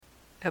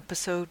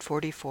Episode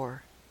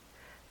 44.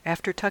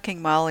 After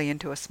tucking Molly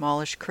into a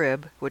smallish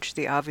crib, which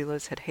the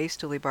Avilas had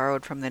hastily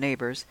borrowed from the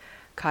neighbors,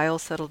 Kyle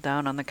settled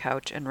down on the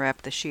couch and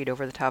wrapped the sheet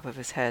over the top of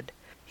his head.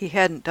 He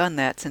hadn't done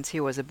that since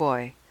he was a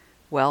boy.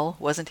 Well,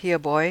 wasn't he a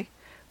boy?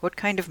 What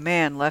kind of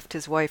man left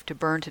his wife to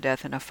burn to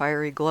death in a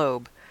fiery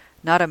globe?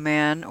 Not a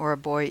man or a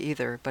boy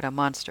either, but a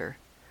monster.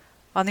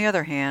 On the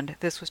other hand,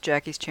 this was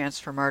Jackie's chance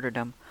for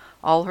martyrdom.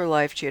 All her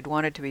life she had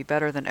wanted to be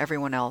better than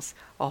everyone else,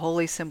 a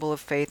holy symbol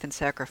of faith and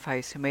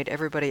sacrifice who made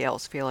everybody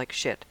else feel like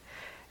shit.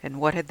 And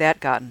what had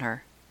that gotten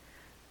her?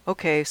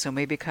 Okay, so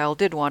maybe Kyle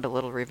did want a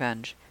little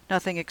revenge.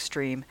 Nothing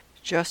extreme,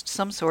 just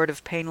some sort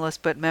of painless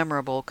but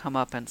memorable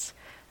comeuppance.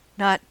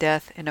 Not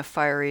death in a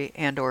fiery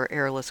and/or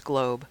airless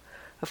globe.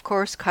 Of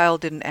course, Kyle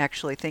didn't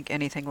actually think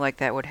anything like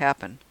that would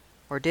happen.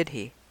 Or did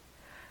he?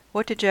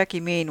 What did Jackie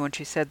mean when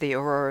she said the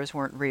auroras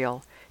weren't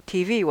real?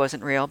 TV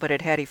wasn't real, but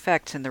it had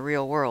effects in the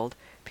real world.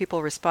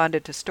 People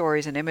responded to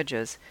stories and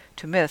images,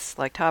 to myths,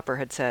 like Topper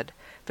had said.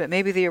 But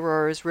maybe the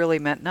auroras really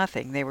meant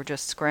nothing. They were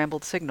just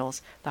scrambled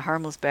signals, the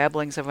harmless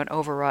babblings of an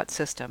overwrought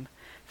system.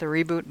 The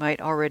reboot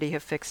might already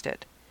have fixed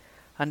it.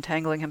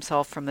 Untangling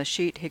himself from the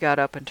sheet, he got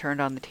up and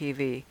turned on the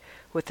TV.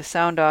 With the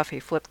sound off, he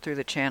flipped through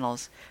the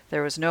channels.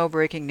 There was no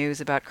breaking news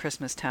about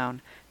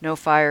Christmastown. No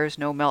fires,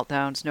 no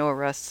meltdowns, no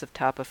arrests of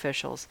top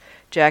officials.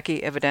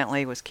 Jackie,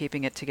 evidently, was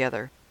keeping it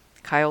together.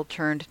 Kyle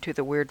turned to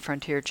the Weird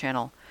Frontier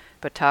channel,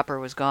 but Topper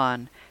was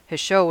gone. His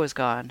show was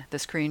gone. The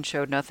screen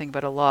showed nothing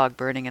but a log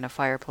burning in a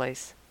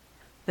fireplace.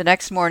 The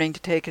next morning, to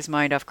take his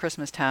mind off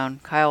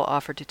Christmastown, Kyle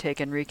offered to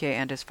take Enrique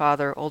and his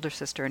father, older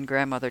sister, and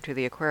grandmother to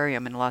the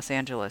aquarium in Los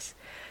Angeles.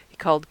 He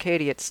called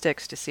Katie at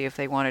Styx to see if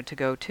they wanted to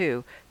go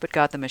too, but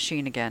got the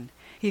machine again.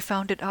 He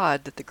found it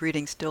odd that the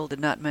greeting still did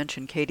not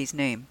mention Katie's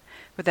name,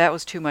 but that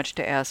was too much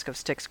to ask of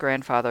Styx's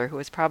grandfather, who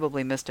was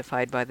probably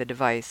mystified by the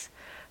device.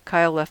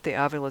 Kyle left the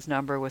Avila's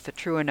number with a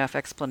true enough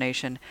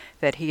explanation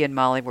that he and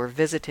Molly were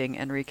visiting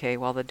Enrique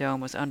while the dome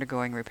was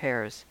undergoing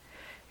repairs.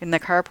 In the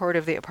carport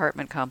of the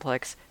apartment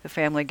complex, the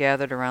family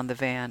gathered around the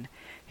van.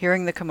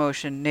 Hearing the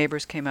commotion,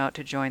 neighbors came out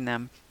to join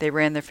them. They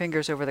ran their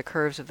fingers over the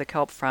curves of the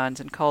kelp fronds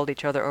and called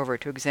each other over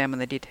to examine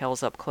the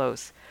details up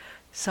close.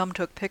 Some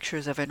took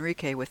pictures of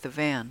Enrique with the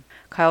van.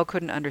 Kyle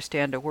couldn't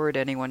understand a word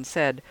anyone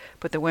said,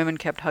 but the women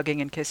kept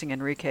hugging and kissing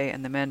Enrique,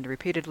 and the men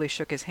repeatedly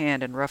shook his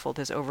hand and ruffled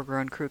his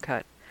overgrown crew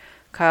cut.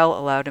 Kyle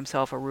allowed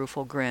himself a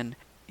rueful grin.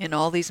 In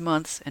all these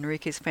months,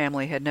 Enrique's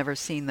family had never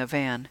seen the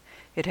van.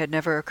 It had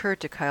never occurred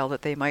to Kyle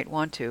that they might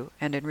want to,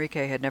 and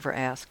Enrique had never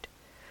asked.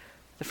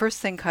 The first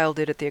thing Kyle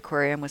did at the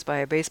aquarium was buy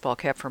a baseball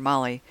cap for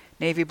Molly,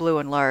 navy blue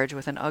and large,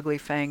 with an ugly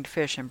fanged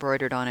fish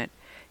embroidered on it.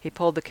 He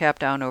pulled the cap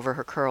down over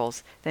her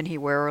curls. Then he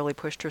warily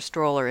pushed her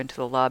stroller into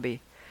the lobby.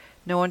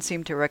 No one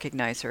seemed to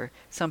recognize her.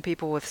 Some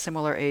people with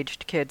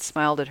similar-aged kids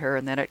smiled at her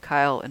and then at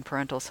Kyle in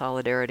parental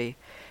solidarity.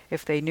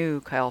 If they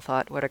knew, Kyle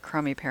thought, what a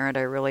crummy parent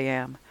I really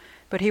am.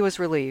 But he was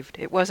relieved.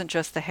 It wasn't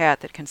just the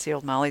hat that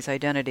concealed Molly's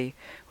identity.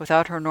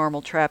 Without her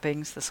normal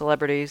trappings, the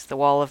celebrities, the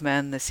wall of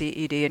men, the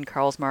CED and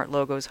Carlsmart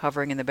logos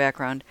hovering in the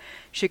background,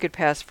 she could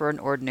pass for an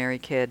ordinary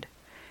kid.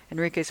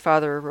 Enrique's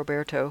father,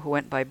 Roberto, who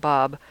went by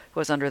Bob,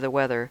 was under the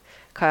weather.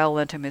 Kyle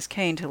lent him his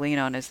cane to lean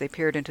on as they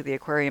peered into the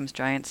aquarium's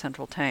giant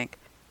central tank.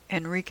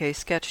 Enrique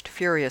sketched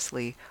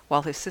furiously,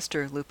 while his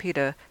sister,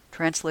 Lupita,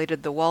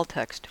 translated the wall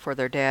text for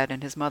their dad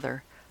and his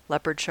mother.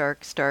 Leopard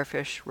shark,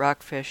 starfish,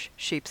 rockfish,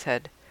 sheep's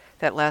head.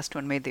 That last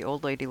one made the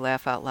old lady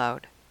laugh out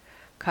loud.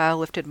 Kyle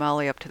lifted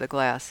Molly up to the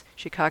glass.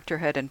 She cocked her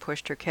head and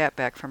pushed her cap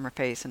back from her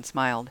face and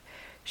smiled.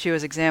 She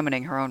was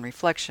examining her own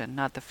reflection,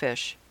 not the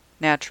fish.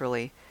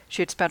 Naturally.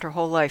 She had spent her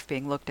whole life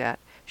being looked at.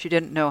 She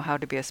didn't know how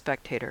to be a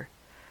spectator.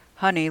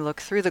 "Honey,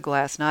 look through the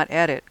glass, not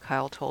at it,"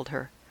 Kyle told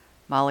her.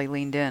 Molly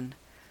leaned in.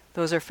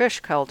 "Those are fish,"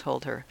 Kyle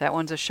told her. "That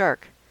one's a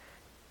shark."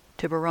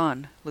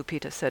 "Tiburon,"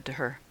 Lupita said to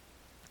her.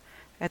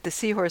 At the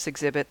seahorse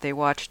exhibit, they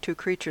watched two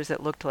creatures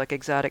that looked like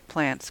exotic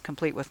plants,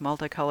 complete with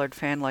multicolored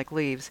fan-like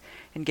leaves,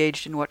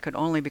 engaged in what could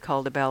only be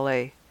called a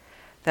ballet.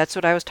 "That's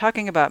what I was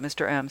talking about,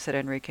 Mr. M," said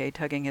Enrique,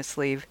 tugging his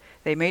sleeve.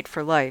 "They mate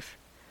for life."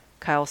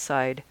 Kyle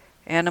sighed.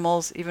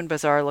 Animals, even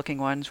bizarre-looking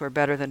ones, were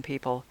better than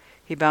people.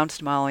 He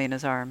bounced Molly in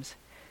his arms.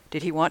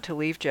 Did he want to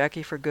leave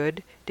Jackie for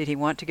good? Did he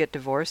want to get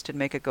divorced and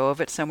make a go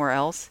of it somewhere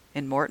else?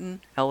 In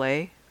Morton?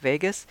 L.A.?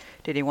 Vegas?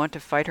 Did he want to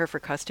fight her for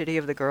custody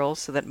of the girls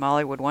so that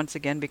Molly would once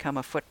again become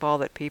a football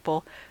that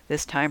people,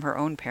 this time her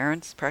own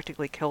parents,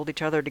 practically killed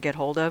each other to get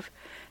hold of?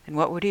 And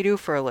what would he do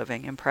for a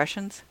living?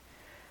 Impressions?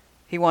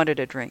 He wanted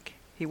a drink.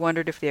 He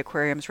wondered if the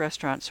aquarium's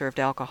restaurant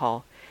served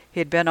alcohol. He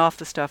had been off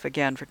the stuff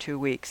again for 2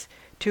 weeks.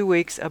 2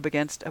 weeks up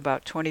against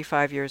about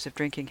 25 years of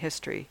drinking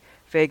history.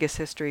 Vegas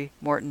history,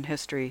 Morton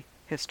history,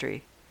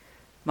 history.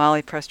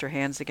 Molly pressed her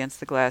hands against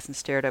the glass and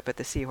stared up at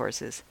the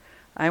seahorses.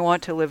 "I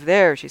want to live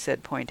there," she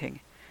said, pointing.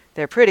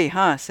 "They're pretty,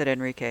 huh?" said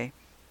Enrique.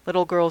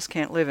 "Little girls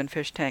can't live in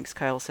fish tanks,"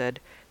 Kyle said.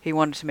 He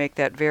wanted to make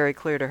that very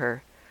clear to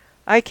her.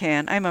 "I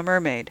can. I'm a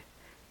mermaid."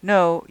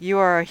 "No, you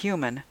are a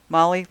human.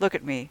 Molly, look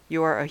at me.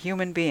 You are a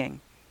human being."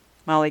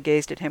 Molly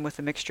gazed at him with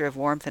the mixture of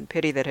warmth and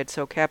pity that had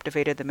so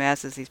captivated the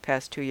masses these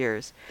past 2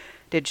 years.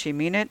 Did she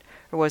mean it,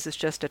 or was this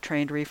just a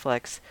trained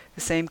reflex?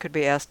 The same could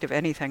be asked of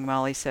anything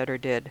Molly said or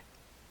did.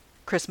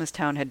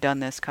 Christmastown had done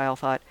this, Kyle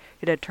thought.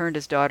 It had turned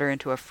his daughter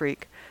into a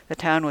freak. The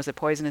town was a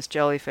poisonous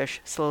jellyfish,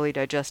 slowly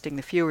digesting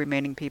the few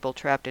remaining people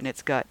trapped in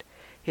its gut.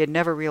 He had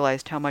never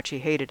realized how much he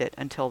hated it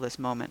until this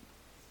moment.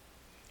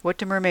 "What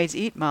do mermaids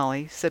eat,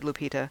 Molly?" said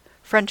Lupita.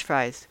 "French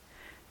fries."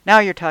 "Now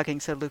you're talking,"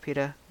 said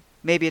Lupita.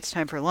 "Maybe it's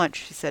time for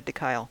lunch," she said to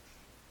Kyle.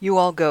 "You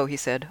all go," he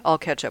said. "I'll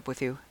catch up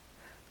with you."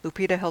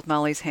 Lupita held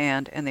Molly's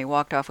hand, and they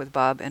walked off with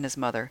Bob and his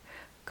mother.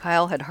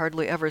 Kyle had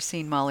hardly ever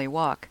seen Molly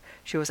walk.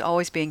 She was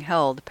always being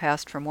held,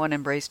 passed from one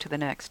embrace to the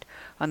next.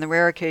 On the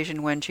rare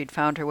occasion when she'd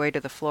found her way to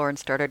the floor and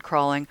started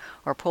crawling,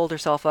 or pulled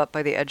herself up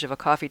by the edge of a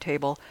coffee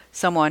table,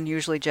 someone,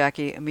 usually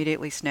Jackie,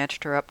 immediately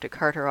snatched her up to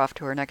cart her off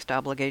to her next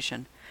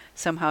obligation.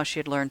 Somehow she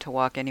had learned to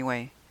walk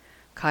anyway.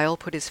 Kyle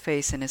put his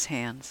face in his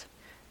hands.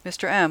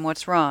 "Mr. M.,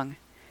 what's wrong?"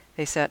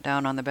 They sat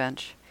down on the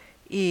bench.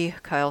 "E,"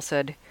 Kyle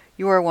said,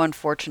 "you are one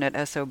fortunate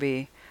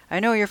SOB. I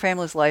know your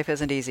family's life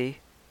isn't easy."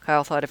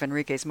 Kyle thought of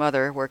Enrique's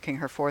mother, working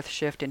her 4th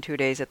shift in 2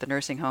 days at the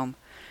nursing home.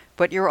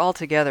 "But you're all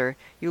together.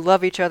 You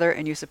love each other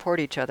and you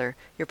support each other.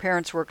 Your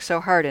parents work so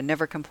hard and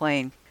never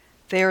complain.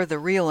 They are the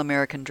real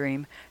American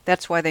dream.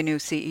 That's why they knew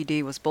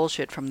CED was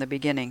bullshit from the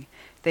beginning.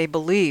 They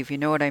believe, you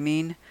know what I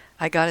mean?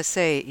 I gotta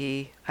say,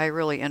 E, I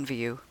really envy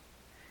you."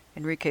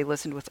 Enrique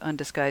listened with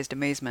undisguised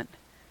amazement.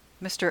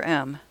 "Mr.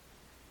 M."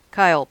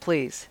 "Kyle,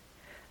 please."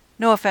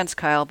 "No offense,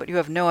 Kyle, but you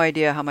have no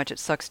idea how much it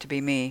sucks to be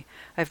me.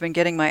 I've been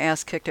getting my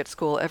ass kicked at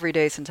school every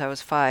day since I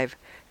was 5.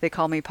 They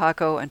call me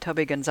Paco and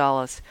Tubby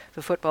Gonzalez.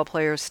 The football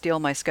players steal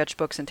my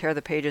sketchbooks and tear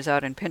the pages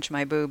out and pinch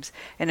my boobs,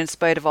 and in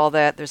spite of all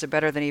that, there's a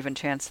better than even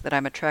chance that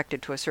I'm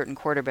attracted to a certain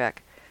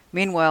quarterback.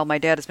 Meanwhile, my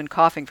dad has been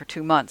coughing for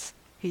 2 months.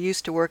 He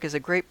used to work as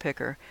a grape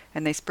picker,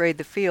 and they sprayed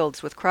the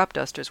fields with crop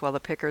dusters while the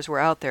pickers were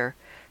out there.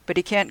 But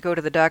he can't go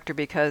to the doctor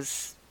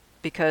because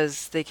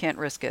they can't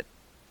risk it."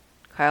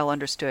 Kyle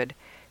understood.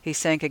 He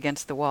sank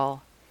against the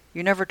wall.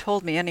 "You never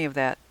told me any of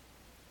that."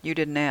 "You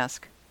didn't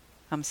ask."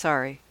 "I'm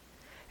sorry."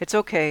 "It's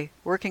okay.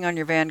 Working on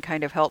your van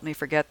kind of helped me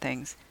forget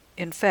things.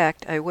 In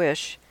fact, I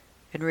wish,"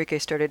 Enrique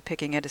started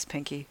picking at his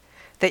pinky,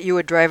 "that you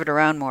would drive it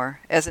around more,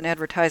 as an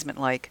advertisement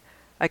like.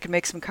 I could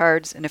make some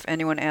cards, and if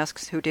anyone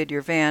asks who did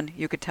your van,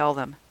 you could tell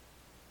them."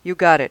 "You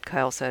got it,"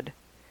 Kyle said.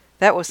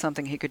 That was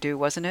something he could do,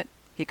 wasn't it?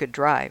 He could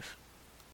drive.